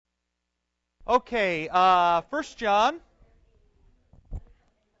Okay, 1 John.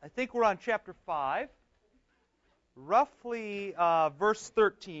 I think we're on chapter 5, roughly verse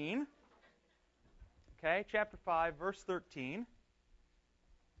 13. Okay, chapter 5, verse 13.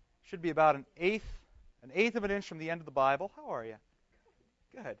 Should be about an eighth of an inch from the end of the Bible. How are you?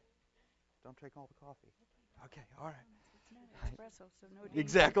 Good. Don't drink all the coffee. Okay, all right. It's not espresso, so no danger.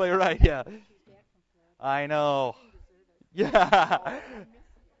 Exactly right, yeah. I know. Yeah.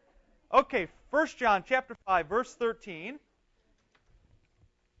 Okay, 1 John chapter 5, verse 13.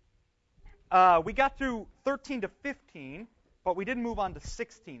 We got through 13 to 15, but we didn't move on to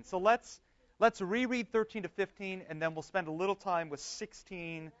 16. So let's reread 13 to 15, and then we'll spend a little time with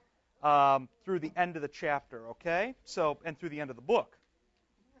 16 through the end of the chapter, okay? So, and through the end of the book.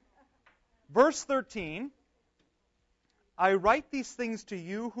 Verse 13, I write these things to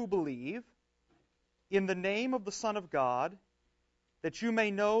you who believe in the name of the Son of God, that you may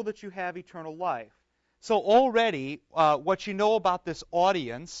know that you have eternal life. So already, what you know about this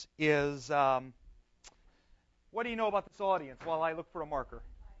audience is, what do you know about this audience while I look for a marker?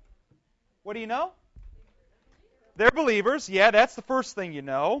 What do you know? They're believers. Yeah, that's the first thing you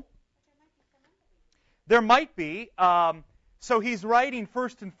know. There might be. So he's writing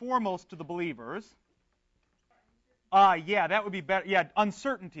first and foremost to the believers. Yeah, that would be better. Yeah,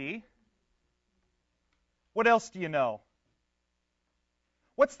 uncertainty. What else do you know?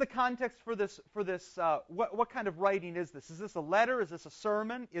 What's the context for this? What kind of writing is this? Is this a letter? Is this a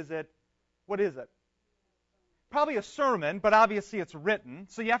sermon? What is it? Probably a sermon, but obviously it's written.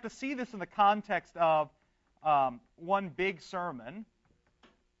 So you have to see this in the context of one big sermon.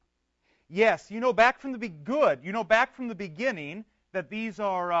 Yes, you know back from the beginning that these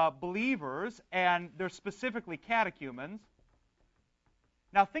are believers, and they're specifically catechumens.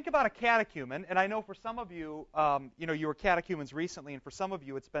 Now think about a catechumen, and I know for some of you, you were catechumens recently, and for some of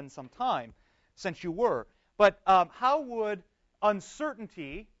you it's been some time since you were. But how would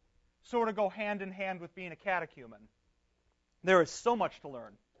uncertainty sort of go hand in hand with being a catechumen? There is so much to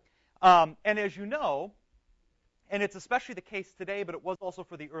learn. And as you know, and it's especially the case today, but it was also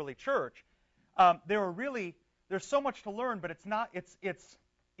for the early church, there's so much to learn, but it's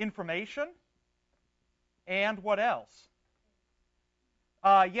information and what else?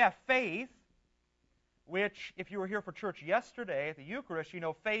 Faith, which, if you were here for church yesterday at the Eucharist, you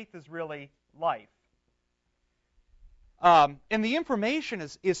know faith is really life. And the information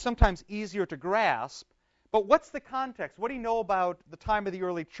is sometimes easier to grasp, but what's the context? What do you know about the time of the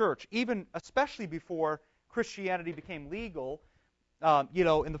early church, even especially before Christianity became legal, in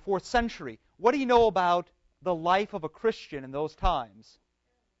the 4th century? What do you know about the life of a Christian in those times?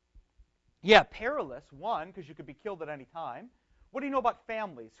 Yeah, perilous, one, because you could be killed at any time. What do you know about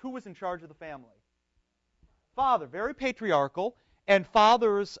families? Who was in charge of the family? Father, very patriarchal. And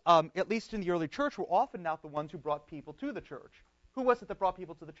fathers, at least in the early church, were often not the ones who brought people to the church. Who was it that brought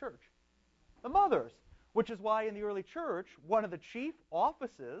people to the church? The mothers. Which is why in the early church, one of the chief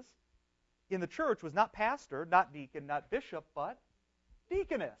offices in the church was not pastor, not deacon, not bishop, but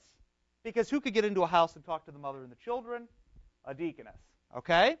deaconess. Because who could get into a house and talk to the mother and the children? A deaconess.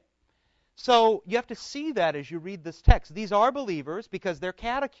 Okay? So you have to see that as you read this text. These are believers because they're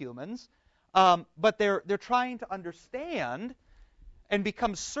catechumens, but they're trying to understand and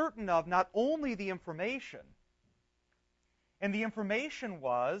become certain of not only the information, and the information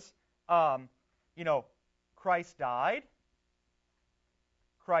was, Christ died,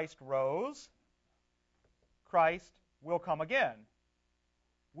 Christ rose, Christ will come again,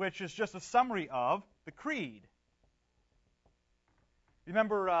 which is just a summary of the creed.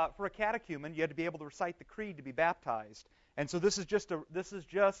 Remember, for a catechumen, you had to be able to recite the creed to be baptized, and so this is just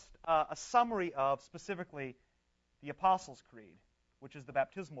a summary of specifically the Apostles' Creed, which is the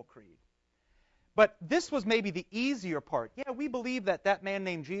baptismal creed. But this was maybe the easier part. Yeah, we believe that man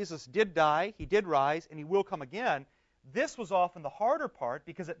named Jesus did die, he did rise, and he will come again. This was often the harder part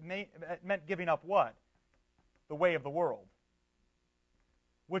because it meant giving up what? The way of the world,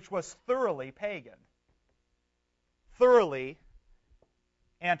 which was thoroughly pagan, thoroughly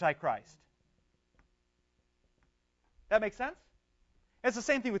antichrist. That makes sense? It's the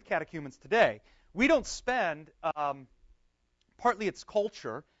same thing with catechumens today. We don't spend, partly it's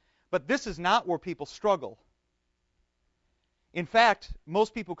culture, but this is not where people struggle. In fact,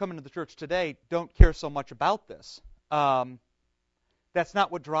 most people coming to the church today don't care so much about this. That's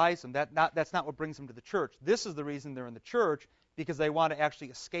not what drives them. That's not what brings them to the church. This is the reason they're in the church, because they want to actually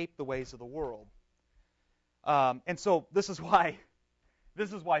escape the ways of the world. And so this is why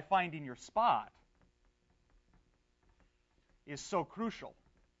finding your spot is so crucial.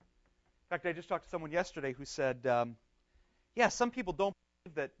 In fact, I just talked to someone yesterday who said, some people don't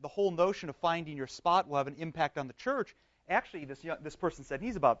that the whole notion of finding your spot will have an impact on the church. Actually, this person said,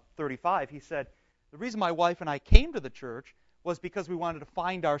 he's about 35, he said, the reason my wife and I came to the church was because we wanted to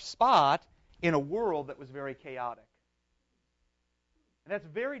find our spot in a world that was very chaotic. And that's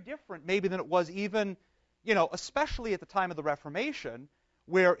very different maybe than it was even, especially at the time of the Reformation,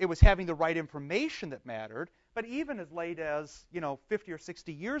 where it was having the right information that mattered. But even as late as, 50 or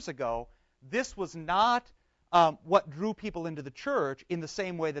 60 years ago, this was not what drew people into the church in the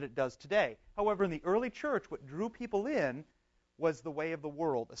same way that it does today. However, in the early church, what drew people in was the way of the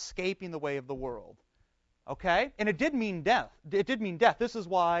world, escaping the way of the world. Okay? And it did mean death. It did mean death. This is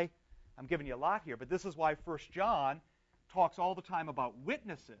why, I'm giving you a lot here, but this is why 1 John talks all the time about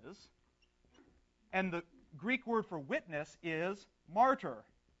witnesses. And the Greek word for witness is martyr.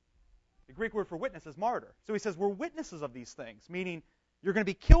 The Greek word for witness is martyr. So he says we're witnesses of these things, meaning you're going to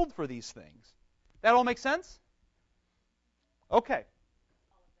be killed for these things. That all makes sense? Okay.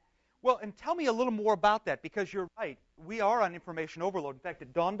 Well, and tell me a little more about that, because you're right. We are on information overload. In fact,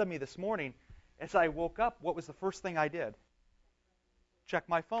 it dawned on me this morning as I woke up, what was the first thing I did? Check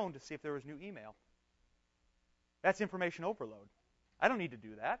my phone to see if there was new email. That's information overload. I don't need to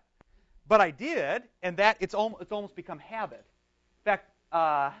do that. But I did, and that it's almost become habit. In fact,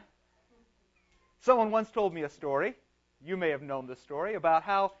 someone once told me a story, you may have known this story, about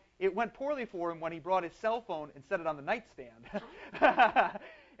how it went poorly for him when he brought his cell phone and set it on the nightstand.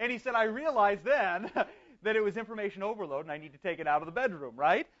 And he said, I realized then that it was information overload and I need to take it out of the bedroom,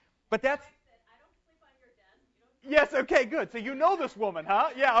 right? But that's... Yes, okay, good. So you know this woman, huh?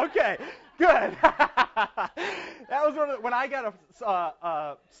 Yeah, okay, good. That was when I got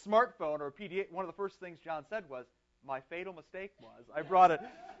a smartphone or a PDA, one of the first things John said was, my fatal mistake was, I brought it.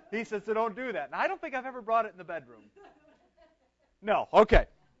 He said, so don't do that. And I don't think I've ever brought it in the bedroom. No, okay.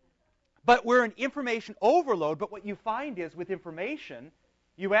 But we're in information overload, but what you find is with information,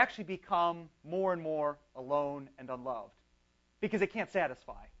 you actually become more and more alone and unloved because it can't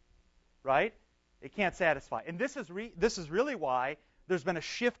satisfy, right? It can't satisfy. And this is really why there's been a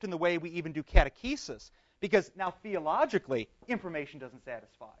shift in the way we even do catechesis, because now theologically, information doesn't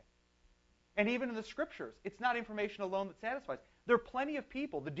satisfy. And even in the Scriptures, it's not information alone that satisfies. There are plenty of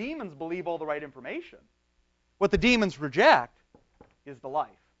people, the demons believe all the right information. What the demons reject is the life.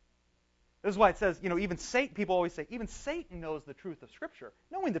 This is why it says, even Satan, people always say, even Satan knows the truth of Scripture.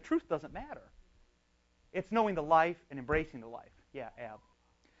 Knowing the truth doesn't matter. It's knowing the life and embracing the life. Yeah, Ab.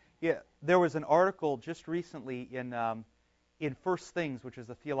 Yeah, there was an article just recently in First Things, which is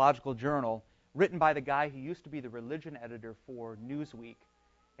a theological journal, written by the guy who used to be the religion editor for Newsweek.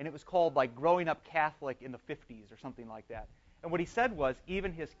 And it was called, Growing Up Catholic in the 50s or something like that. And what he said was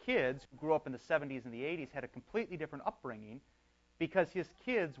even his kids, who grew up in the 70s and the 80s, had a completely different upbringing because his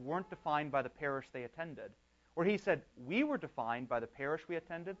kids weren't defined by the parish they attended. Or he said, we were defined by the parish we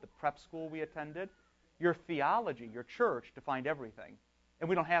attended, the prep school we attended. Your theology, your church, defined everything. And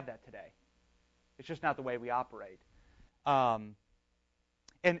we don't have that today. It's just not the way we operate. And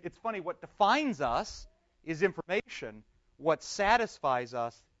it's funny, what defines us is information. What satisfies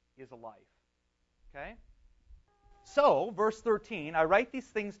us is a life. Okay? So, verse 13, I write these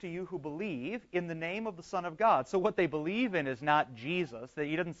things to you who believe in the name of the Son of God. So what they believe in is not Jesus.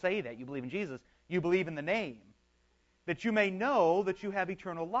 He doesn't say that you believe in Jesus. You believe in the name. That you may know that you have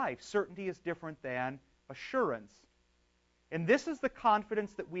eternal life. Certainty is different than assurance. And this is the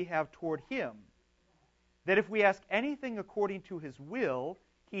confidence that we have toward Him, that if we ask anything according to His will,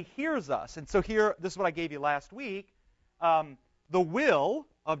 He hears us. And so here, this is what I gave you last week. The will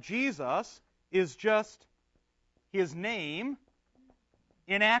of Jesus is just His name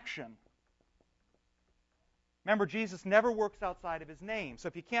in action. Remember, Jesus never works outside of His name. So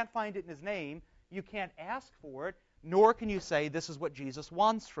if you can't find it in His name, you can't ask for it, nor can you say, this is what Jesus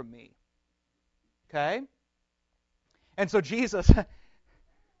wants from me. Okay? And so Jesus,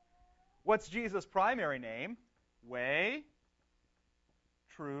 what's Jesus' primary name? Way,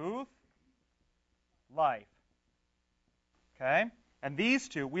 truth, life. Okay? And these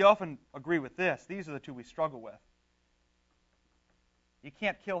two, we often agree with this. These are the two we struggle with. You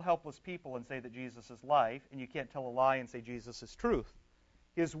can't kill helpless people and say that Jesus is life, and you can't tell a lie and say Jesus is truth.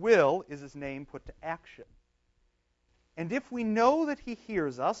 His will is His name put to action. And if we know that He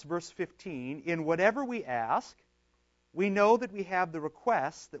hears us, verse 15, in whatever we ask, we know that we have the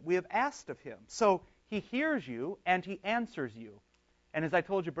requests that we have asked of Him. So He hears you and He answers you. And as I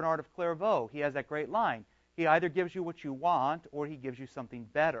told you, Bernard of Clairvaux, he has that great line. He either gives you what you want or He gives you something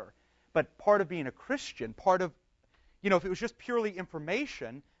better. But part of being a Christian, part of, if it was just purely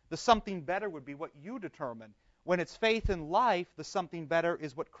information, the something better would be what you determine. When it's faith and life, the something better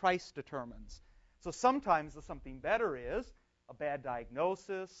is what Christ determines. So sometimes the something better is a bad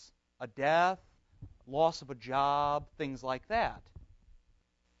diagnosis, a death, loss of a job, things like that.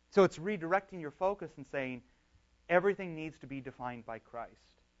 So it's redirecting your focus and saying everything needs to be defined by Christ.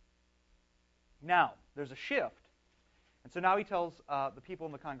 Now, there's a shift. And so now he tells the people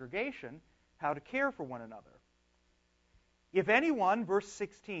in the congregation how to care for one another. If anyone, verse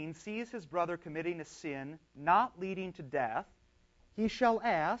 16, sees his brother committing a sin not leading to death, he shall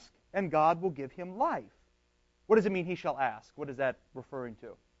ask, and God will give him life. What does it mean, he shall ask? What is that referring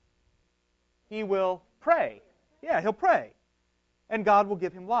to? He will pray. Yeah, he'll pray. And God will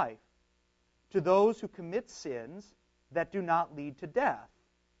give him life. To those who commit sins that do not lead to death.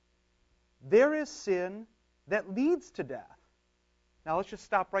 There is sin that leads to death. Now let's just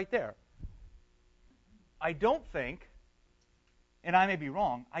stop right there. I don't think, and I may be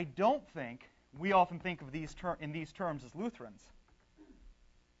wrong, I don't think we often think of in these terms as Lutherans.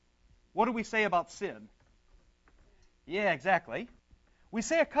 What do we say about sin? Yeah, exactly. We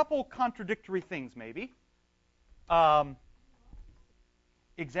say a couple contradictory things, maybe.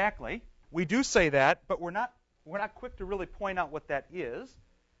 Exactly. We do say that, but we're not quick to really point out what that is,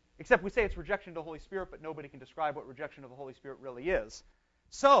 except we say it's rejection of the Holy Spirit, but nobody can describe what rejection of the Holy Spirit really is.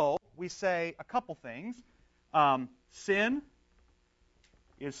 So we say a couple things. Sin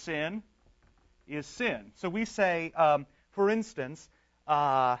is sin is sin. So we say, for instance,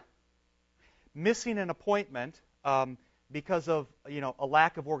 missing an appointment because of a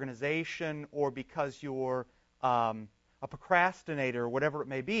lack of organization or because you're a procrastinator or whatever it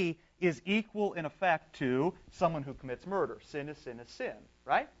may be is equal in effect to someone who commits murder. Sin is sin is sin,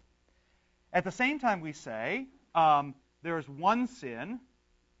 right? At the same time, we say there is one sin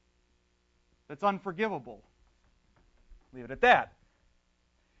that's unforgivable. Leave it at that.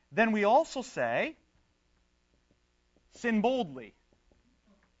 Then we also say sin boldly.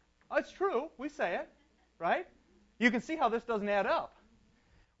 Oh, it's true. We say it, right? You can see how this doesn't add up.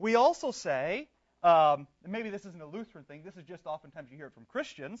 We also say, and maybe this isn't a Lutheran thing, this is just oftentimes you hear it from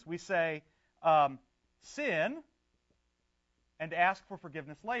Christians, we say sin and ask for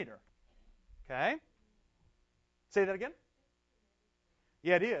forgiveness later. Okay? Say that again?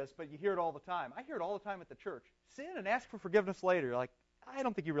 Yeah, it is, but you hear it all the time. I hear it all the time at the church. Sin and ask for forgiveness later. You're like, I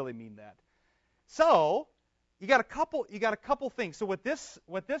don't think you really mean that. So, you got a couple things. So what this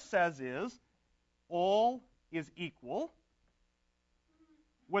says is all is equal.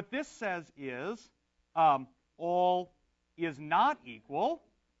 What this says is all is not equal.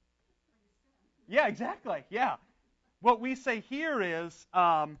 Yeah, exactly. Yeah. What we say here is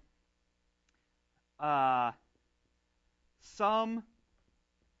some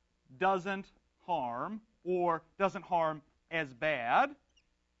doesn't harm or doesn't harm as bad.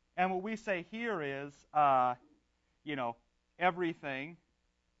 And what we say here is, everything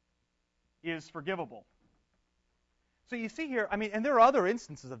is forgivable. So you see here, and there are other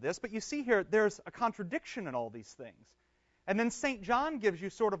instances of this, but you see here there's a contradiction in all these things. And then St. John gives you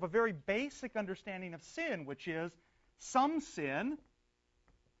sort of a very basic understanding of sin, which is some sin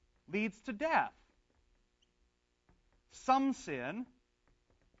leads to death. Some sin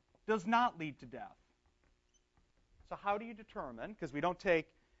does not lead to death. So how do you determine, because we don't take,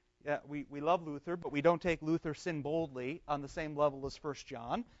 we love Luther, but we don't take Luther sin boldly on the same level as 1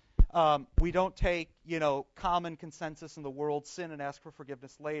 John. We don't take, common consensus in the world, sin and ask for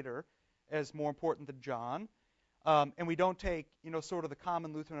forgiveness later, as more important than John. And we don't take, sort of the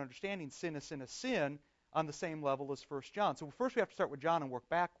common Lutheran understanding, sin is sin is sin, on the same level as 1 John. So first we have to start with John and work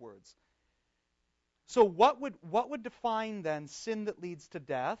backwards. So what would define then sin that leads to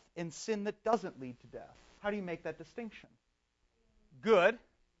death and sin that doesn't lead to death? How do you make that distinction? Good.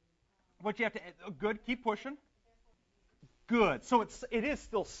 What you have to good. Keep pushing. Good. So it is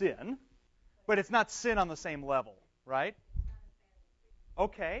still sin, but it's not sin on the same level, right?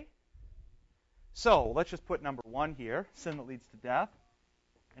 Okay. So let's just put number 1 here, sin that leads to death,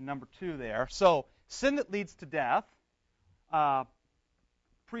 and number 2 there. So sin that leads to death,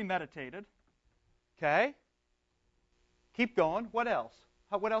 premeditated. Okay. Keep going. What else?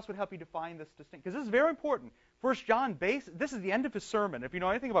 What else would help you define this distinction? Because this is very important. 1 John, this is the end of his sermon. If you know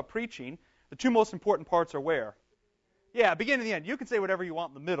anything about preaching, the 2 most important parts are where? Yeah, beginning and the end. You can say whatever you want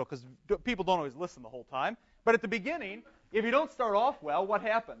in the middle because people don't always listen the whole time. But at the beginning, if you don't start off well, what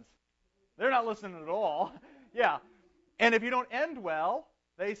happens? They're not listening at all. Yeah. And if you don't end well,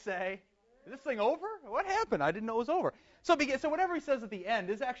 they say, is this thing over? What happened? I didn't know it was over. So whatever he says at the end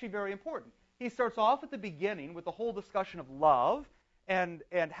is actually very important. He starts off at the beginning with the whole discussion of love and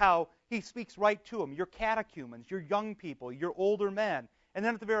how he speaks right to them. You're catechumens, you're young people, you're older men. And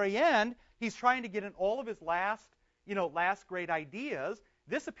then at the very end, he's trying to get in all of his last great ideas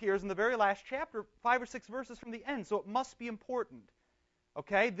This appears in the very last chapter, 5 or 6 verses from the end, so it must be important.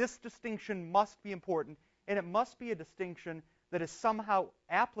 Okay? This distinction must be important, and it must be a distinction that is somehow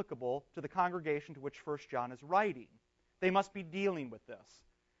applicable to the congregation to which 1 John is writing. They must be dealing with this.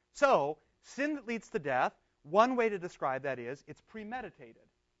 So, sin that leads to death, one way to describe that is it's premeditated.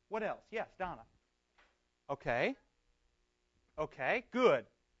 What else? Yes, Donna. Okay. Okay, good.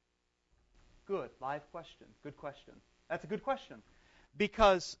 Good. Live question. Good question. That's a good question.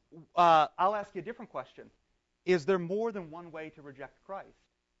 Because I'll ask you a different question. Is there more than one way to reject Christ?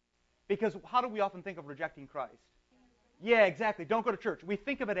 Because how do we often think of rejecting Christ? Yeah, exactly. Don't go to church. We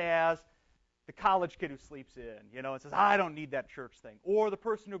think of it as the college kid who sleeps in, and says, I don't need that church thing. Or the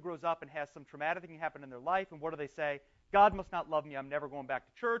person who grows up and has some traumatic thing happen in their life, and what do they say? God must not love me. I'm never going back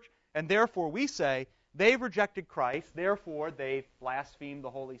to church. And therefore we say, they've rejected Christ. Therefore they've blasphemed the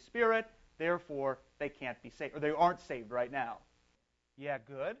Holy Spirit. Therefore they can't be saved. Or they aren't saved right now. Yeah,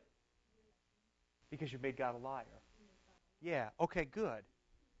 good. Because you've made God a liar. Yeah, okay, good.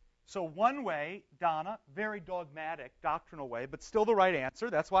 So one way, Donna, very dogmatic, doctrinal way, but still the right answer.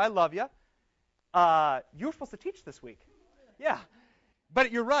 That's why I love you. You were supposed to teach this week. Yeah.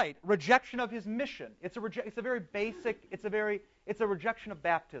 But you're right. Rejection of his mission. It's a very basic, it's a rejection of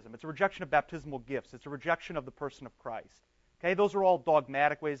baptism. It's a rejection of baptismal gifts. It's a rejection of the person of Christ. Okay? Those are all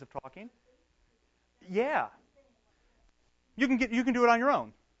dogmatic ways of talking. Yeah. You can do it on your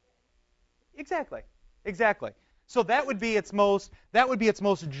own. Exactly. So that would be its most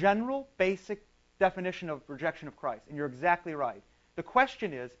general, basic definition of rejection of Christ. And you're exactly right. The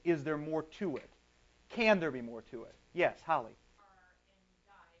question is there more to it? Can there be more to it? Yes, Holly.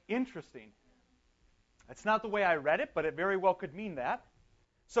 Interesting. That's not the way I read it, but it very well could mean that.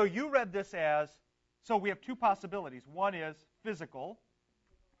 So you read this as, so we have two possibilities. One is physical.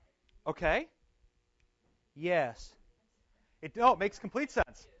 Okay. Yes. It makes complete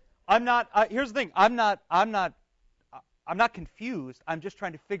sense. Here's the thing. I'm not confused. I'm just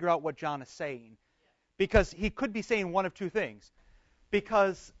trying to figure out what John is saying. Because he could be saying one of two things.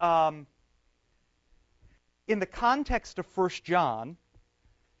 Because in the context of 1 John,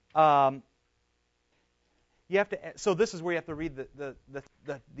 you have to. So this is where you have to read the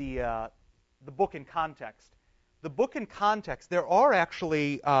book in context. The book in context. There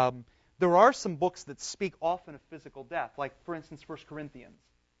are some books that speak often of physical death, like for instance 1 Corinthians.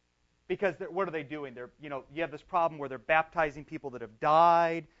 Because what are they doing? You have this problem where they're baptizing people that have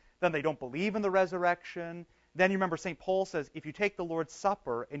died. Then they don't believe in the resurrection. Then you remember St. Paul says, if you take the Lord's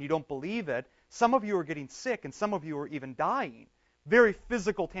Supper and you don't believe it, some of you are getting sick and some of you are even dying. Very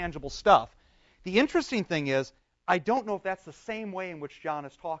physical, tangible stuff. The interesting thing is, I don't know if that's the same way in which John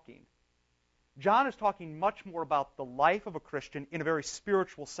is talking. John is talking much more about the life of a Christian in a very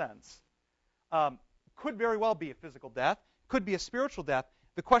spiritual sense. Could very well be a physical death, could be a spiritual death.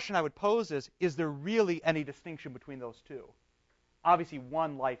 The question I would pose is there really any distinction between those two? Obviously,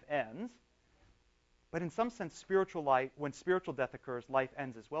 one life ends, but in some sense, spiritual life, when spiritual death occurs, life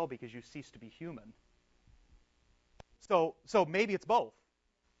ends as well because you cease to be human. So maybe it's both.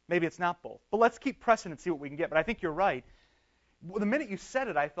 Maybe it's not both. But let's keep pressing and see what we can get. But I think you're right. The minute you said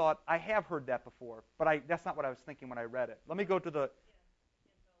it, I thought, I have heard that before. But that's not what I was thinking when I read it. Let me go to the...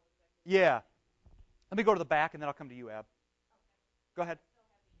 Yeah. Let me go to the back, and then I'll come to you, Ab. Go ahead.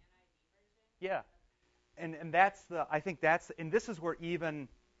 Yeah. And this is where even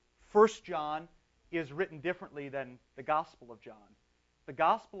 1 John is written differently than the Gospel of John. The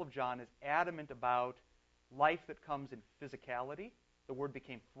Gospel of John is adamant about life that comes in physicality. The Word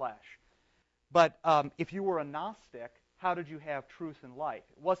became flesh. But if you were a Gnostic, how did you have truth and life?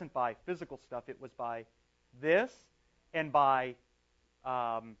 It wasn't by physical stuff. It was by this and by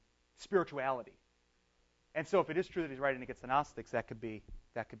spirituality. And so if it is true that he's writing against the Gnostics, that could be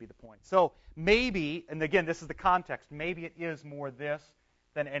the point. So maybe, and again, this is the context, maybe it is more this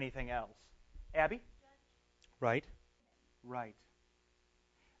than anything else. Abby? Right.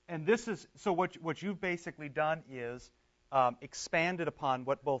 And this is, so what you've basically done is expanded upon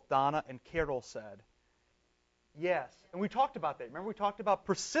what both Donna and Carol said. Yes, and we talked about that. Remember we talked about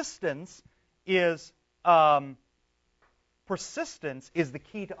persistence is the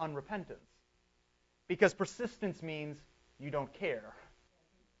key to unrepentance. Because persistence means you don't care.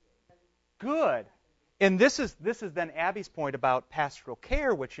 Good. And this is then Abby's point about pastoral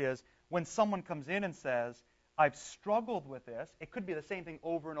care, which is when someone comes in and says, I've struggled with this, it could be the same thing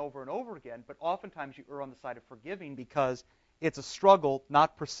over and over and over again, but oftentimes you err on the side of forgiving because it's a struggle,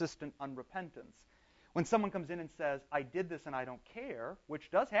 not persistent unrepentance. When someone comes in and says, I did this and I don't care, which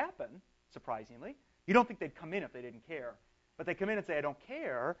does happen, surprisingly, you don't think they'd come in if they didn't care, but they come in and say, I don't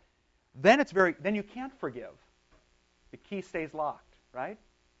care, then you can't forgive. The key stays locked. right?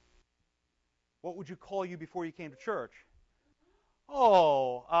 What would you call you before you came to church?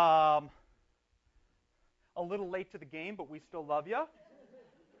 Oh, a little late to the game, but we still love you.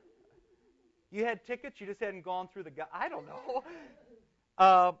 You had tickets, you just hadn't gone through the. I don't know.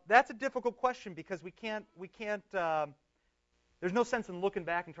 That's a difficult question because we can't. There's no sense in looking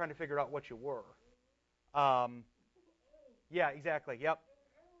back and trying to figure out what you were. Yeah, exactly. Yep.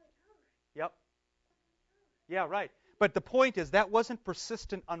 Yep. Yeah, right. But the point is that wasn't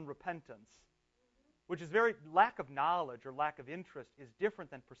persistent unrepentance, which is lack of knowledge or lack of interest is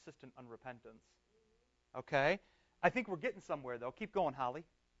different than persistent unrepentance. Okay? I think we're getting somewhere, though. Keep going, Holly.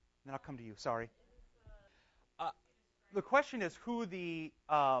 Then I'll come to you. Sorry. The question is who is he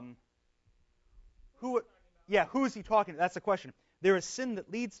talking to? That's the question. There is sin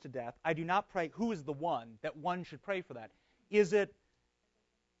that leads to death. I do not pray. Who is the one that one should pray for that? Is it?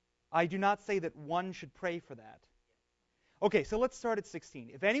 I do not say that one should pray for that. Okay, so let's start at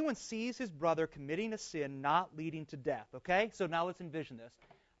 16. If anyone sees his brother committing a sin not leading to death, okay? So now let's envision this.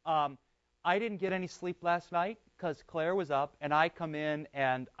 I didn't get any sleep last night because Claire was up, and I come in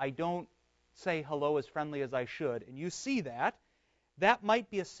and I don't say hello as friendly as I should, and you see that. That might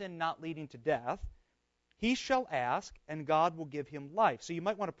be a sin not leading to death. He shall ask, and God will give him life. So you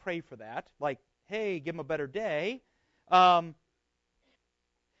might want to pray for that, like, hey, give him a better day. The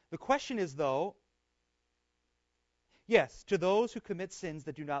question is, though, yes, to those who commit sins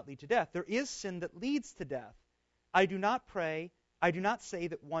that do not lead to death. There is sin that leads to death. I do not say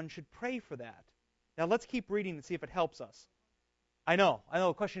that one should pray for that. Now let's keep reading and see if it helps us. I know.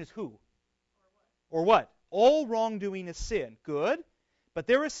 The question is who? Or what? All wrongdoing is sin. Good. But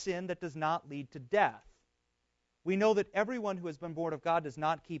there is sin that does not lead to death. We know that everyone who has been born of God does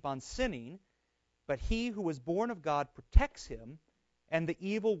not keep on sinning, but he who is born of God protects him, and the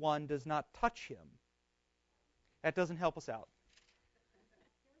evil one does not touch him. That doesn't help us out.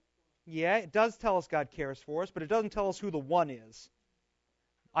 Yeah, it does tell us God cares for us, but it doesn't tell us who the one is.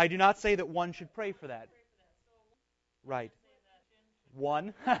 I do not say that one should pray for that. Right.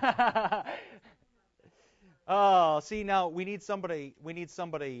 One? Oh, see, now we need somebody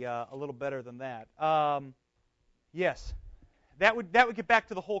a little better than that. Yes. That would get back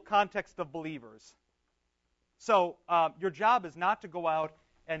to the whole context of believers. So your job is not to go out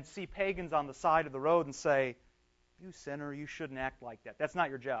and see pagans on the side of the road and say, you sinner, you shouldn't act like that. That's not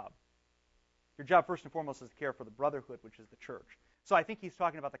your job. Your job, first and foremost, is to care for the brotherhood, which is the church. So I think he's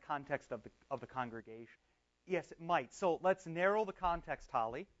talking about the context of the congregation. Yes, it might. So let's narrow the context,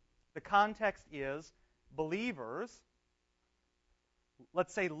 Holly. The context is believers,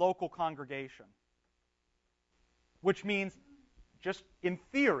 let's say local congregation, which means, just in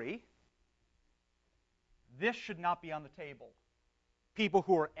theory, this should not be on the table. People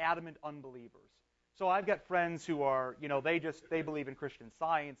who are adamant unbelievers. So I've got friends who are, they believe in Christian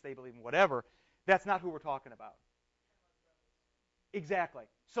Science, they believe in whatever. That's not who we're talking about. Exactly.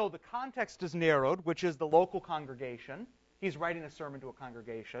 So the context is narrowed, which is the local congregation. He's writing a sermon to a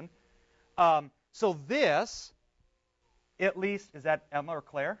congregation. So this, at least, is that Emma or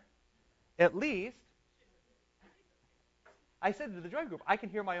Claire? At least, I said to the joy group, I can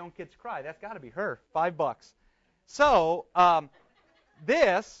hear my own kids cry. That's got to be her. $5. So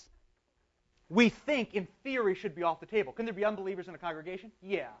this, we think, in theory, should be off the table. Can there be unbelievers in a congregation?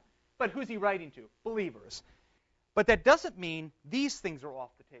 Yeah. But who's he writing to? Believers. But that doesn't mean these things are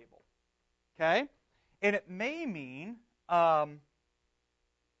off the table. Okay? And it may mean, so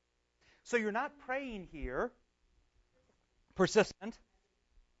you're not praying here, persistent.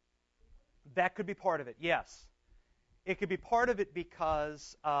 That could be part of it, yes. It could be part of it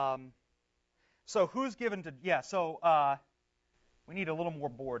because, so who's given to, we need a little more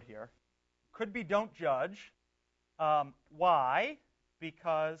board here. Could be don't judge. Why?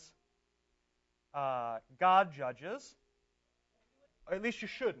 Because God judges. Or at least you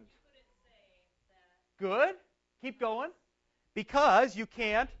shouldn't. Good. Keep going. Because you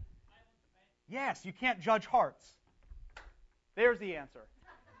can't. Yes, you can't judge hearts. There's the answer.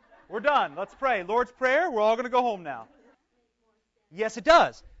 We're done. Let's pray. Lord's Prayer. We're all going to go home now. Yes, it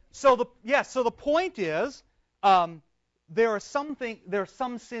does. So the point is, there are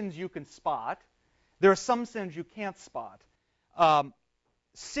some sins you can spot. There are some sins you can't spot.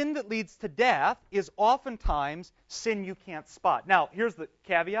 Sin that leads to death is oftentimes sin you can't spot. Now, here's the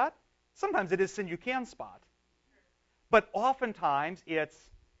caveat. Sometimes it is sin you can spot. But oftentimes it's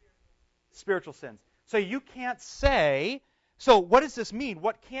spiritual sins. So you can't say, so what does this mean?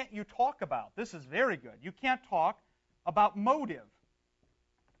 What can't you talk about? This is very good. You can't talk about motive.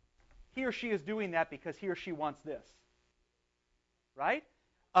 He or she is doing that because he or she wants this. Right?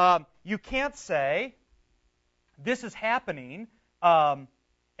 You can't say, this is happening And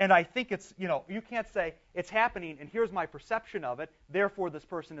I think it's, you can't say it's happening and here's my perception of it, therefore this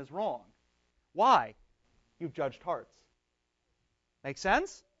person is wrong. Why? You've judged hearts. Make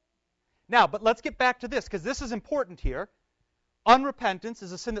sense? Now, but let's get back to this, because this is important here. Unrepentance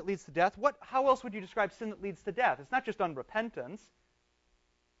is a sin that leads to death. How else would you describe sin that leads to death? It's not just unrepentance.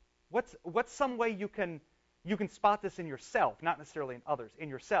 What's some way you can spot this in yourself, not necessarily in others, in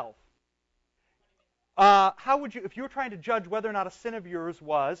yourself? How would you, if you were trying to judge whether or not a sin of yours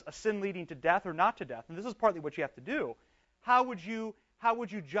was a sin leading to death or not to death, and this is partly what you have to do, how would you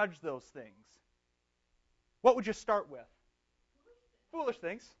judge those things? What would you start with? Foolish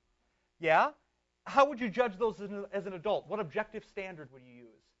things. Yeah? How would you judge those as an adult? What objective standard would you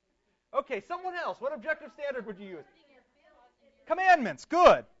use? Okay, someone else. What objective standard would you use? Commandments.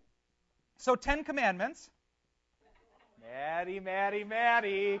 Good. So 10 commandments.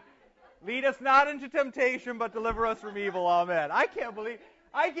 Maddie. Lead us not into temptation, but deliver us from evil. Amen. I can't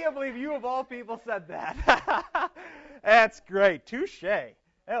believe you of all people said that. That's great. Touche. That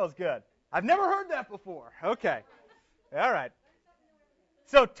was good. I've never heard that before. Okay. All right.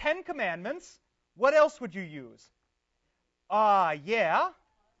 So 10 commandments. What else would you use? Yeah.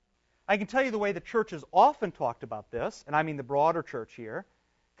 I can tell you the way the church has often talked about this, and I mean the broader church here,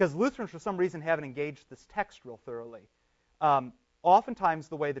 because Lutherans for some reason haven't engaged this text real thoroughly. Oftentimes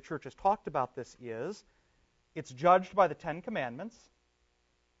the way the church has talked about this is it's judged by the 10 commandments.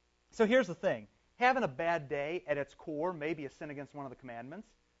 So here's the thing. Having a bad day at its core may be a sin against one of the commandments,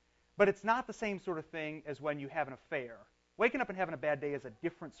 but it's not the same sort of thing as when you have an affair. Waking up and having a bad day is a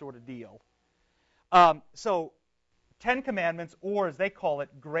different sort of deal. So 10 commandments, or as they call it,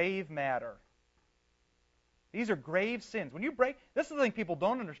 grave matter. These are grave sins. When you break, this is the thing people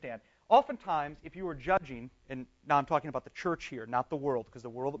don't understand. Oftentimes, if you were judging, and now I'm talking about the church here, not the world, because the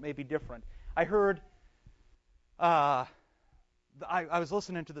world it may be different. I heard, I was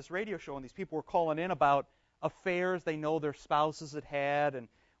listening to this radio show, and these people were calling in about affairs they know their spouses had, and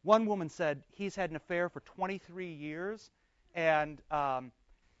one woman said he's had an affair for 23 years, and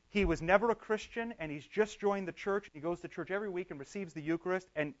he was never a Christian, and he's just joined the church. He goes to church every week and receives the Eucharist,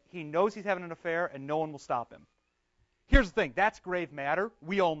 and he knows he's having an affair, and no one will stop him. Here's the thing. That's grave matter.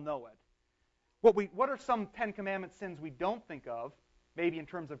 We all know it. What are some 10 Commandment sins we don't think of, maybe in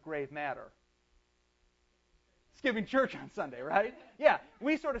terms of grave matter? Skipping church on Sunday, right? Yeah,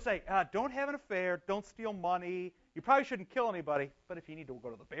 we sort of say, don't have an affair, don't steal money, you probably shouldn't kill anybody, but if you need to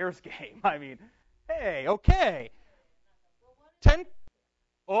go to the Bears game, I mean, hey, okay. 10.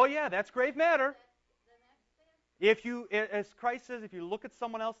 Oh, yeah, that's grave matter. If you, as Christ says, if you look at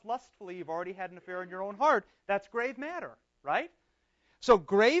someone else lustfully, you've already had an affair in your own heart. That's grave matter, right? So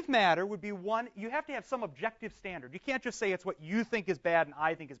grave matter would be one, you have to have some objective standard. You can't just say it's what you think is bad and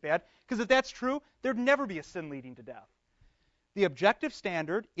I think is bad, because if that's true, there'd never be a sin leading to death. The objective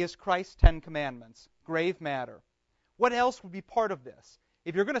standard is Christ's 10 commandments, grave matter. What else would be part of this?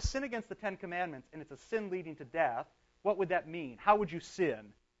 If you're going to sin against the 10 commandments and it's a sin leading to death, what would that mean? How would you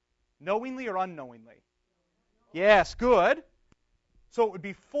sin? Knowingly or unknowingly? Yes, good. So it would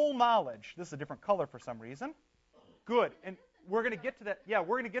be full knowledge. This is a different color for some reason. Good. And we're going to get to that. Yeah,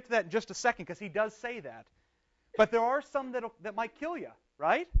 we're going to get to that in just a second because he does say that. But there are some that might kill you,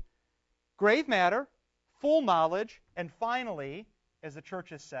 right? Grave matter, full knowledge, and finally, as the church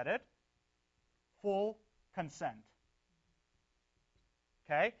has said it, full consent.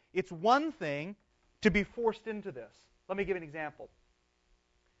 Okay? It's one thing to be forced into this. Let me give an example.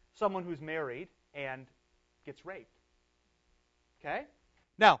 Someone who's married and gets raped. Okay?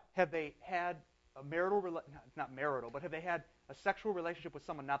 Now, have they had a not marital, but have they had a sexual relationship with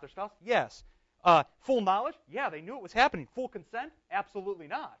someone not their spouse? Yes. Full knowledge? Yeah, they knew it was happening. Full consent? Absolutely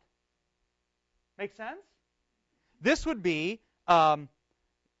not. Make sense? This would be,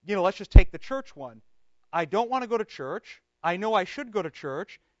 let's just take the church one. I don't want to go to church. I know I should go to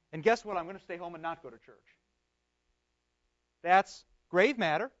church. And guess what? I'm going to stay home and not go to church. That's grave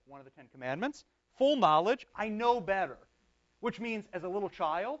matter, one of the 10 commandments. Full knowledge, I know better. Which means, as a little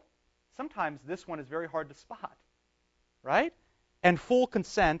child, sometimes this one is very hard to spot. Right? And full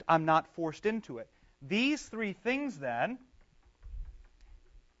consent, I'm not forced into it. These three things then,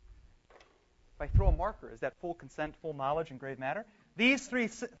 if I throw a marker, is that full consent, full knowledge, and grave matter? These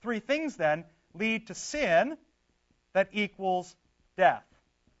three things then lead to sin that equals death.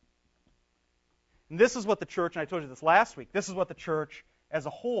 And this is what the church, and I told you this last week, this is what the church as a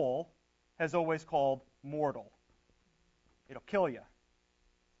whole has always called mortal. It'll kill you.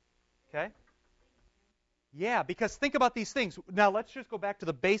 Okay? Yeah, because think about these things. Now let's just go back to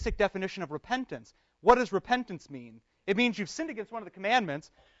the basic definition of repentance. What does repentance mean? It means you've sinned against one of the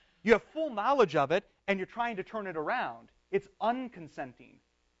commandments, you have full knowledge of it, and you're trying to turn it around. It's unconsenting.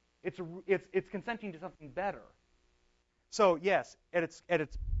 It's consenting to something better. So yes, at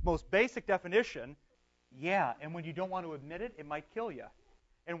its most basic definition, yeah, and when you don't want to admit it, it might kill you.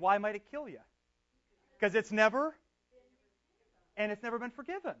 And why might it kill you? Because it's never been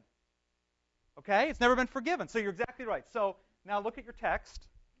forgiven. Okay? It's never been forgiven. So you're exactly right. So now look at your text.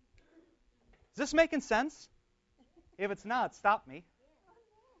 Is this making sense? If it's not, stop me.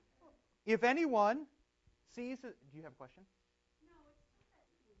 If anyone sees it, do you have a question?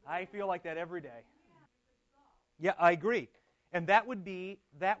 I feel like that every day. Yeah, I agree. And that would be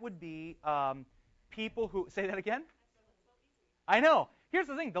people who say that again. I know. Here's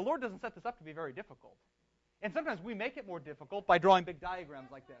the thing: the Lord doesn't set this up to be very difficult, and sometimes we make it more difficult by drawing big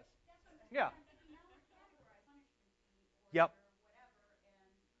diagrams like this. Yeah. Yep.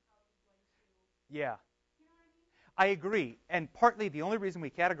 Yeah. I agree. And partly the only reason we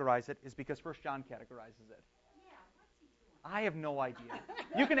categorize it is because 1 John categorizes it. I have no idea.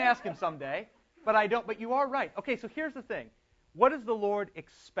 You can ask him someday, but I don't. But you are right. Okay, so here's the thing. What does the Lord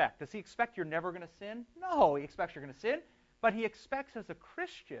expect? Does he expect you're never going to sin? No, he expects you're going to sin. But he expects as a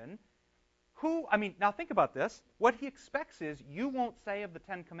Christian now think about this. What he expects is you won't say of the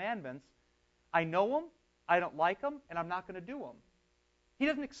 10 Commandments, I know them, I don't like them, and I'm not going to do them. He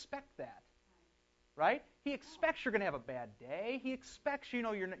doesn't expect that. Right? He expects you're going to have a bad day. He expects, you're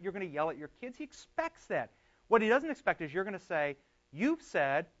going to yell at your kids. He expects that. What he doesn't expect is you're going to say, you've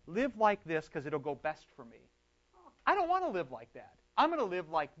said, live like this because it'll go best for me. I don't want to live like that. I'm going to live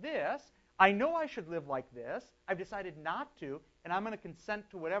like this. I know I should live like this. I've decided not to, and I'm going to consent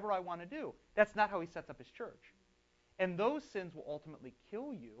to whatever I want to do. That's not how he sets up his church. And those sins will ultimately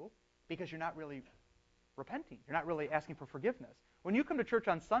kill you because you're not really repenting. You're not really asking for forgiveness. When you come to church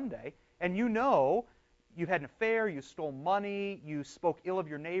on Sunday and you know you've had an affair, you stole money, you spoke ill of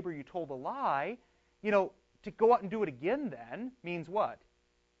your neighbor, you told a lie, to go out and do it again then means what?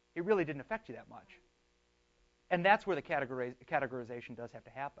 It really didn't affect you that much. And that's where the categorization does have to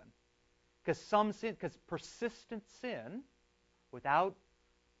happen. Because persistent sin without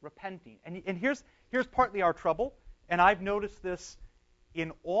repenting. And here's partly our trouble, and I've noticed this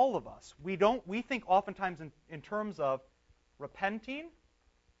in all of us. We think oftentimes in terms of repenting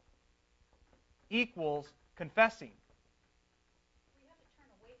equals confessing. We have to turn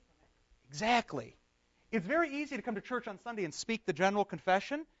away from it. Exactly. It's very easy to come to church on Sunday and speak the general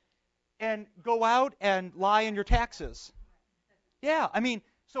confession and go out and lie in your taxes. Yeah,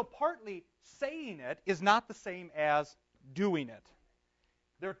 so partly saying it is not the same as doing it.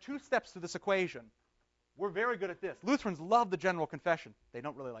 There are two steps to this equation. We're very good at this. Lutherans love the general confession. They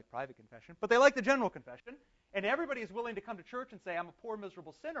don't really like private confession, but they like the general confession. And everybody is willing to come to church and say, I'm a poor,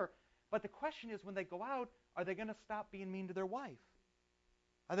 miserable sinner. But the question is, when they go out, are they going to stop being mean to their wife?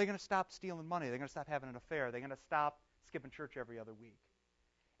 Are they going to stop stealing money? Are they going to stop having an affair? Are they going to stop skipping church every other week?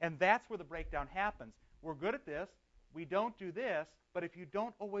 And that's where the breakdown happens. We're good at this. We don't do this. But if you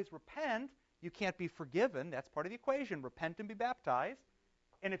don't always repent, you can't be forgiven. That's part of the equation. Repent and be baptized.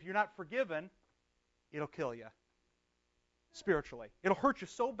 And if you're not forgiven, it'll kill you spiritually. It'll hurt you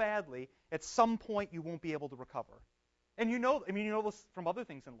so badly, at some point you won't be able to recover. And you know this from other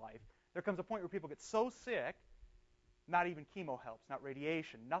things in life. There comes a point where people get so sick, not even chemo helps, not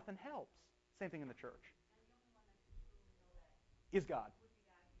radiation, nothing helps. Same thing in the church. Is God.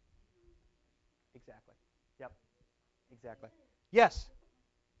 Exactly. Yep. Exactly. Yes.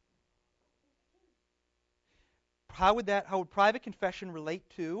 How would private confession relate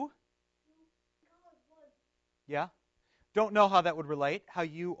to? Yeah. Don't know how that would relate. How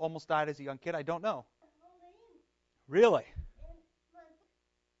you almost died as a young kid. I don't know. Really?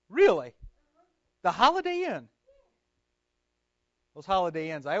 Really? The Holiday Inn. Those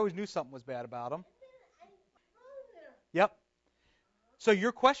Holiday Inns. I always knew something was bad about them. Yep. So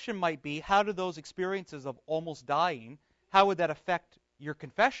your question might be, how do those experiences of almost dying, how would that affect your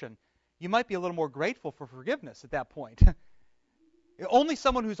confession? You might be a little more grateful for forgiveness at that point. Only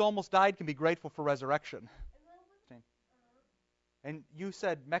someone who's almost died can be grateful for resurrection. And you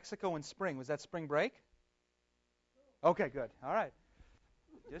said Mexico in spring. Was that spring break? Okay, good. All right.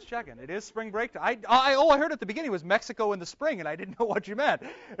 Just checking. It is spring break. I heard at the beginning it was Mexico in the spring, and I didn't know what you meant.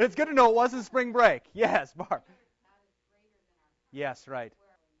 It's good to know it wasn't spring break. Yes, Barb. Yes, right.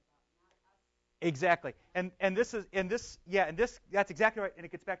 Exactly. That's exactly right. And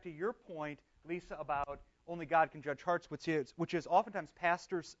it gets back to your point, Lisa, about only God can judge hearts, which is oftentimes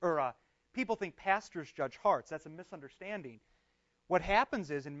pastors or people think pastors judge hearts. That's a misunderstanding. What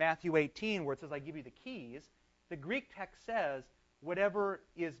happens is in Matthew 18, where it says, I give you the keys, the Greek text says, whatever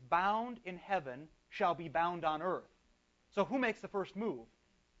is bound in heaven shall be bound on earth. So who makes the first move?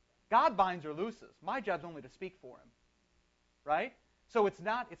 God binds or looses. My job's only to speak for him. right? So it's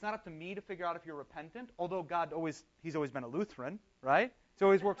not up to me to figure out if you're repentant, although He's always been a Lutheran, right? So He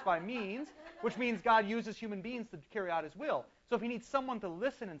always works by means, which means God uses human beings to carry out His will. So if He needs someone to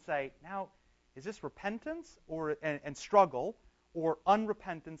listen and say, now, is this repentance and struggle, or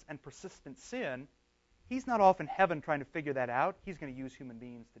unrepentance and persistent sin, He's not off in heaven trying to figure that out. He's going to use human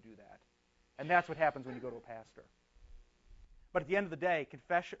beings to do that. And that's what happens when you go to a pastor. But at the end of the day,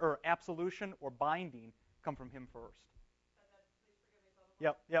 confession or absolution or binding come from Him first.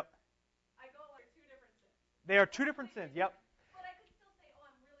 Yep. I go like two different sins. They are two different sins. Yep. But I could still say, oh,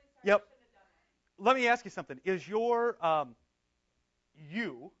 I'm really sorry. Yep. I shouldn't have done that. Let me ask you something. Is your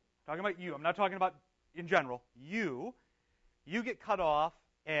talking about you? I'm not talking about in general. You get cut off,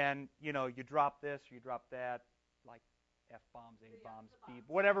 and you drop this, or you drop that, like F-bombs, A-bombs, B,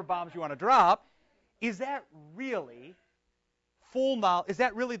 whatever bombs you want to drop. Is that really full knowledge? Does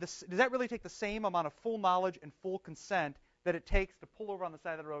that really take the same amount of full knowledge and full consent that it takes to pull over on the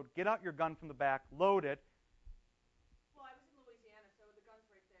side of the road, get out your gun from the back, load it? Well, I was in Louisiana, so the gun's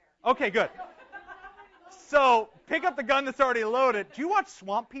right there. Okay, good. So pick up the gun that's already loaded. Do you watch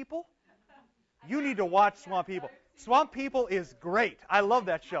Swamp People? You need to watch Swamp People. Swamp People is great. I love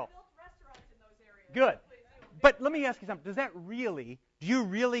that show. I built restaurants in those areas. Good. But let me ask you something. Do you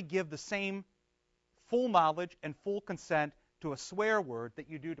really give the same full knowledge and full consent to a swear word that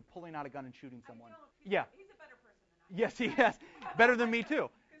you do to pulling out a gun and shooting someone? Yeah. He's a better person than I am. Yes, he is. Better than me, too.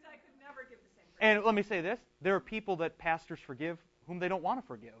 Because I could never give the same person. And let me say this. There are people that pastors forgive whom they don't want to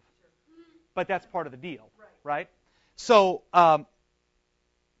forgive. But that's part of the deal, right? So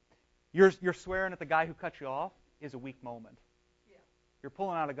you're swearing at the guy who cut you off is a weak moment. Yeah. You're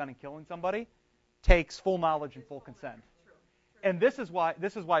pulling out a gun and killing somebody takes full knowledge and full consent. True. And this is why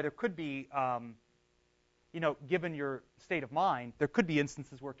there could be, given your state of mind, there could be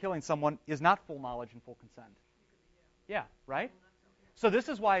instances where killing someone is not full knowledge and full consent. Yeah, right? So this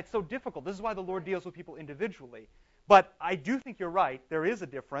is why it's so difficult. This is why the Lord deals with people individually. But I do think you're right. There is a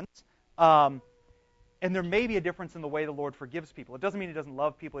difference. And there may be a difference in the way the Lord forgives people. It doesn't mean He doesn't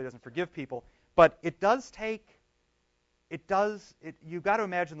love people, He doesn't forgive people. But you've got to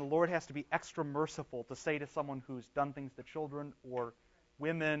imagine the Lord has to be extra merciful to say to someone who's done things to children or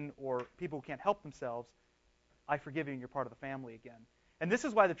women or people who can't help themselves, I forgive you and you're part of the family again. And this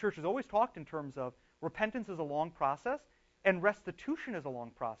is why the church has always talked in terms of repentance is a long process and restitution is a long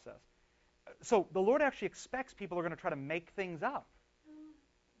process. So the Lord actually expects people are going to try to make things up.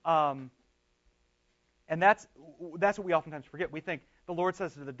 And that's what we oftentimes forget. We think the Lord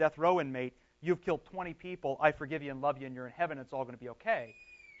says to the death row inmate, you've killed 20 people, I forgive you and love you, and you're in heaven, it's all going to be okay.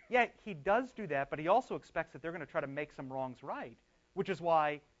 Yeah, He does do that, but He also expects that they're going to try to make some wrongs right, which is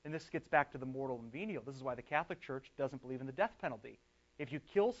why, and this gets back to the mortal and venial, this is why the Catholic Church doesn't believe in the death penalty. If you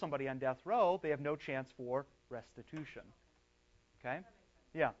kill somebody on death row, they have no chance for restitution. Okay?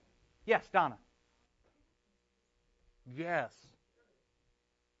 Yeah. Yes, Donna. Yes.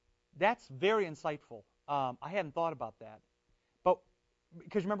 That's very insightful. I hadn't thought about that. But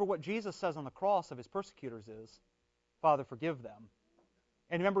because remember what Jesus says on the cross of His persecutors is, Father, forgive them.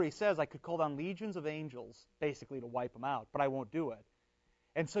 And remember He says, I could call down legions of angels, basically, to wipe them out, but I won't do it.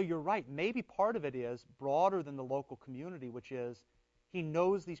 And so you're right. Maybe part of it is broader than the local community, which is He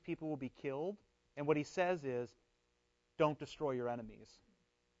knows these people will be killed, and what He says is, don't destroy your enemies.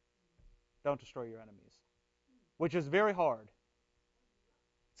 Don't destroy your enemies. Which is very hard.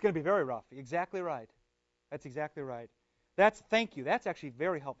 It's going to be very rough. Exactly right. That's exactly right. Thank you. That's actually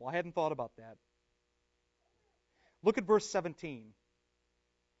very helpful. I hadn't thought about that. Look at verse 17.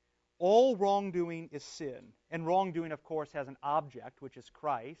 All wrongdoing is sin. And wrongdoing, of course, has an object, which is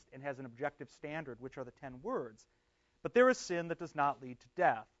Christ, and has an objective standard, which are the 10 words. But there is sin that does not lead to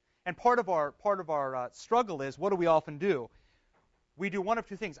death. And part of our struggle is, what do we often do? We do one of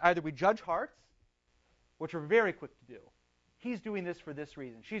two things. Either we judge hearts, which we're very quick to do. He's doing this for this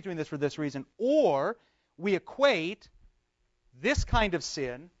reason. She's doing this for this reason. Or we equate this kind of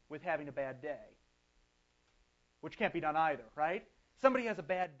sin with having a bad day, which can't be done either, right? Somebody has a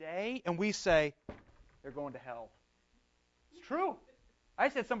bad day, and we say, they're going to hell. It's true. I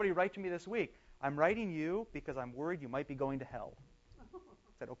said somebody write to me this week, I'm writing you because I'm worried you might be going to hell. I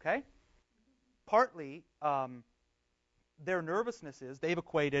said, okay. Partly, their nervousness is they've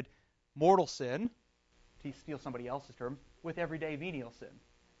equated mortal sin, to steal somebody else's term, with everyday venial sin,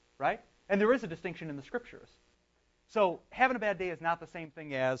 right? And there is a distinction in the Scriptures. So having a bad day is not the same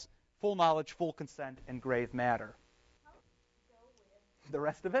thing as full knowledge, full consent, and grave matter. The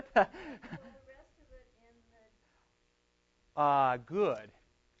rest of it? The rest of it in the... Good.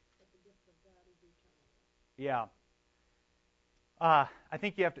 Yeah. I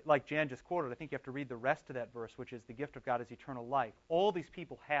think you have to, like Jan just quoted, I think you have to read the rest of that verse, which is the gift of God is eternal life. All these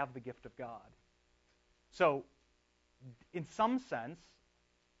people have the gift of God. So, in some sense,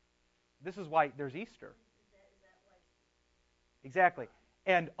 this is why there's Easter. Exactly.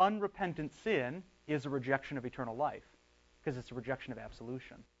 And unrepentant sin is a rejection of eternal life, because it's a rejection of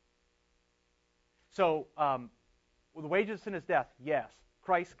absolution. So, the wages of sin is death. Yes.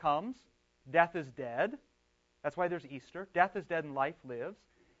 Christ comes. Death is dead. That's why there's Easter. Death is dead and life lives.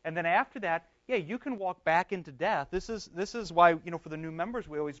 And then after that, yeah, you can walk back into death. This is why, for the new members,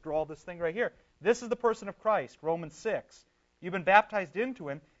 we always draw this thing right here. This is the person of Christ, Romans 6. You've been baptized into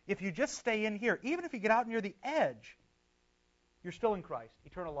him. If you just stay in here, even if you get out near the edge, you're still in Christ,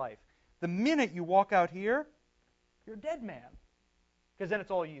 eternal life. The minute you walk out here, you're a dead man, because then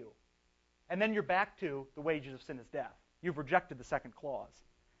it's all you. And then you're back to the wages of sin is death. You've rejected the second clause.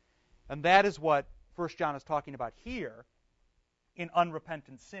 And that is what 1 John is talking about here in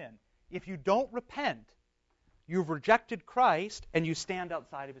unrepentant sin. If you don't repent, you've rejected Christ and you stand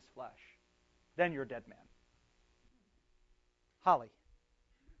outside of his flesh. Then you're a dead man. Holly.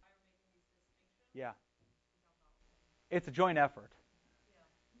 Yeah. It's a joint effort.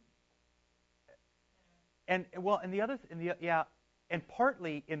 And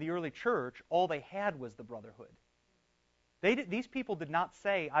partly in the early church, all they had was the brotherhood. These people did not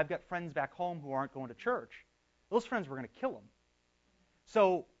say, I've got friends back home who aren't going to church. Those friends were going to kill them.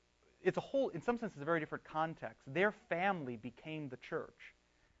 So it's in some sense, it's a very different context. Their family became the church.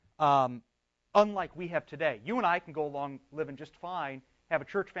 Unlike we have today. You and I can go along living just fine, have a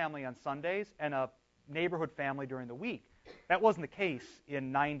church family on Sundays, and a neighborhood family during the week. That wasn't the case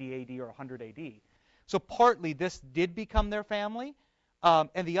in 90 AD or 100 AD. So partly this did become their family.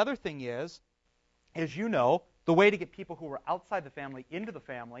 And the other thing is, as you know, the way to get people who are outside the family into the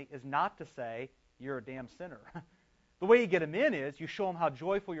family is not to say, you're a damn sinner. The way you get them in is you show them how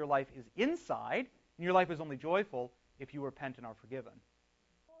joyful your life is inside, and your life is only joyful if you repent and are forgiven.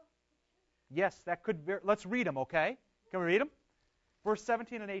 Yes, that could be. Let's read them, okay? Can we read them? Verse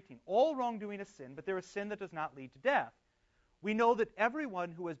 17 and 18. All wrongdoing is sin, but there is sin that does not lead to death. We know that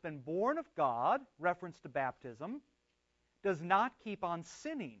everyone who has been born of God, reference to baptism, does not keep on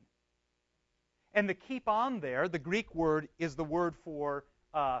sinning. And the keep on there, the Greek word, is the word for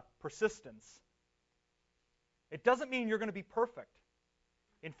persistence. It doesn't mean you're going to be perfect.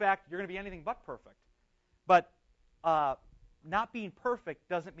 In fact, you're going to be anything but perfect. But not being perfect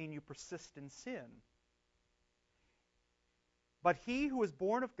doesn't mean you persist in sin. But he who is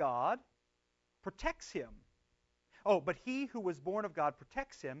born of God protects him. But he who was born of God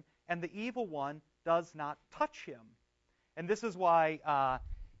protects him, and the evil one does not touch him. And this is why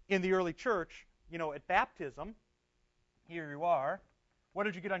in the early church, at baptism, here you are. What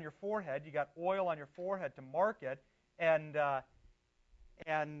did you get on your forehead? You got oil on your forehead to mark it. And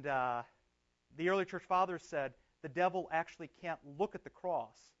the early church fathers said the devil actually can't look at the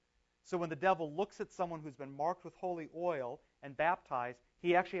cross. So when the devil looks at someone who's been marked with holy oil and baptized,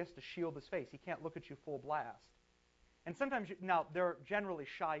 he actually has to shield his face. He can't look at you full blast. And sometimes, now, they're generally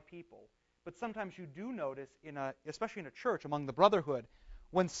shy people, but sometimes you do notice, especially in a church among the brotherhood,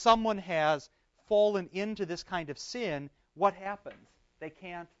 when someone has fallen into this kind of sin, what happens? They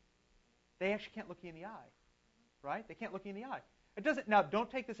actually can't look you in the eye, right? They can't look you in the eye. It doesn't. Now,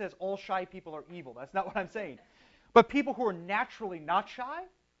 don't take this as all shy people are evil. That's not what I'm saying. But people who are naturally not shy,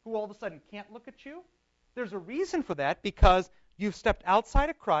 who all of a sudden can't look at you, there's a reason for that, because you've stepped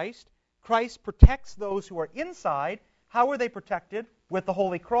outside of Christ. Christ protects those who are inside. How are they protected? With the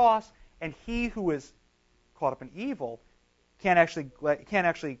Holy Cross, and he who is caught up in evil can't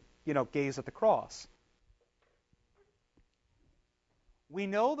actually gaze at the cross. We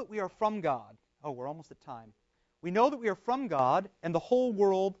know that we are from God. Oh, we're almost at time. We know that we are from God, and the whole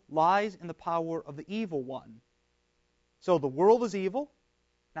world lies in the power of the evil one. So the world is evil.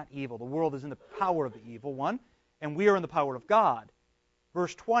 Not evil. The world is in the power of the evil one, and we are in the power of God.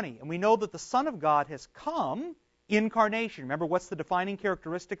 Verse 20, and we know that the Son of God has come, incarnation. Remember, what's the defining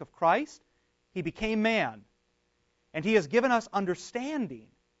characteristic of Christ? He became man. And he has given us understanding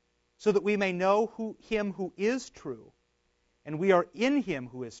so that we may know him who is true. And we are in him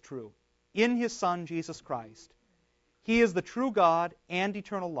who is true, in his Son, Jesus Christ. He is the true God and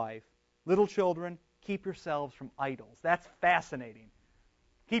eternal life. Little children, keep yourselves from idols. That's fascinating.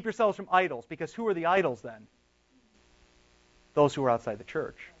 Keep yourselves from idols, because who are the idols then? Those who are outside the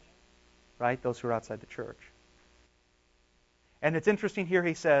church. Right? Those who are outside the church. And it's interesting here,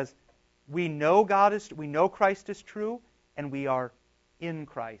 he says, we know Christ is true, and we are in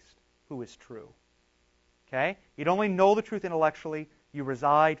Christ who is true. Okay? You don't only know the truth intellectually, you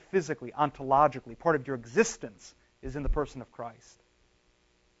reside physically, ontologically. Part of your existence is in the person of Christ.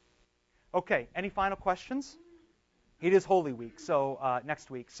 Okay, any final questions? It is Holy Week, so next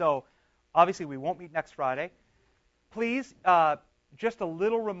week. So obviously we won't meet next Friday. Please, just a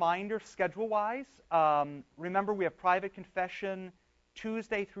little reminder schedule-wise. Remember, we have private confession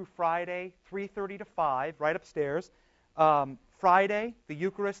Tuesday through Friday, 3:30 to 5, right upstairs. Friday, the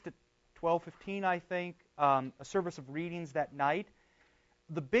Eucharist at 12:15, I think. A service of readings that night.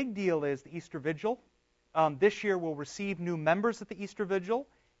 The big deal is the Easter Vigil. This year we'll receive new members at the Easter Vigil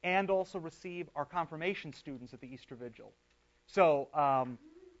and also receive our confirmation students at the Easter Vigil. So,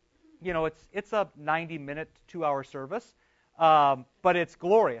 it's a 90-minute, 2-hour service, but it's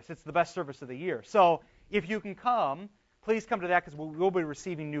glorious. It's the best service of the year. So if you can come, please come to that because we'll be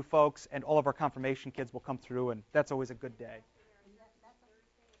receiving new folks, and all of our confirmation kids will come through, and that's always a good day.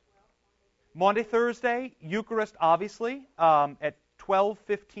 Monday, Thursday, Eucharist, obviously, at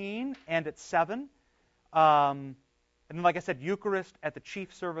 12:15 and at 7. And then, like I said, Eucharist at the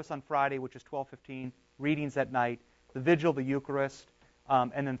chief service on Friday, which is 12:15, readings at night, the Vigil, the Eucharist,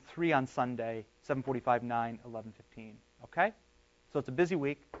 and then 3 on Sunday, 7:45, 9, 11:15. Okay? So it's a busy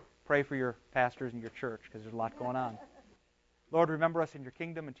week. Pray for your pastors and your church because there's a lot going on. Lord, remember us in your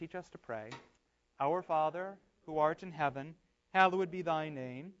kingdom and teach us to pray. Our Father, who art in heaven, hallowed be thy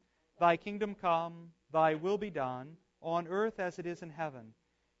name. Thy kingdom come, thy will be done, on earth as it is in heaven.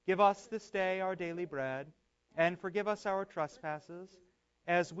 Give us this day our daily bread, and forgive us our trespasses,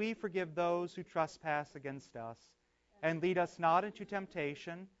 as we forgive those who trespass against us. And lead us not into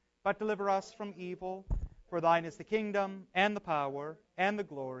temptation, but deliver us from evil. For thine is the kingdom, and the power, and the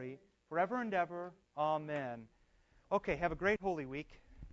glory, forever and ever. Amen. Okay, have a great Holy Week.